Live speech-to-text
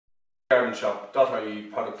Gardenshop.ie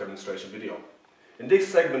product demonstration video. In this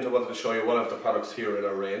segment I wanted to show you one of the products here in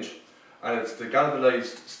our range, and it's the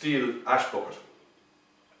galvanized steel ash bucket.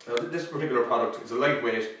 Now, this particular product is a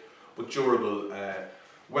lightweight but durable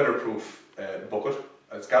weatherproof bucket.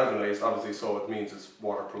 It's galvanized obviously, so it means it's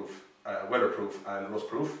waterproof, weatherproof and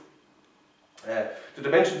rustproof. The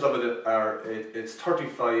dimensions of it are it's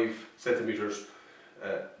 35 centimeters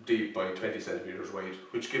deep by 20 centimeters wide,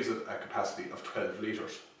 which gives it a capacity of 12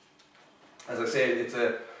 litres. As I say,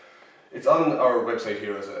 it's on our website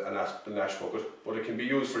here as an ash bucket, but it can be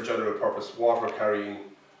used for general purpose water carrying,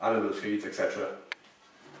 animal feeds, etc.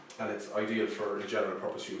 And it's ideal for general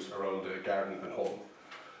purpose use around the garden and home.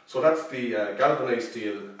 So that's the galvanized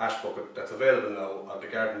steel ash bucket that's available now on the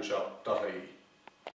gardenshop.ie.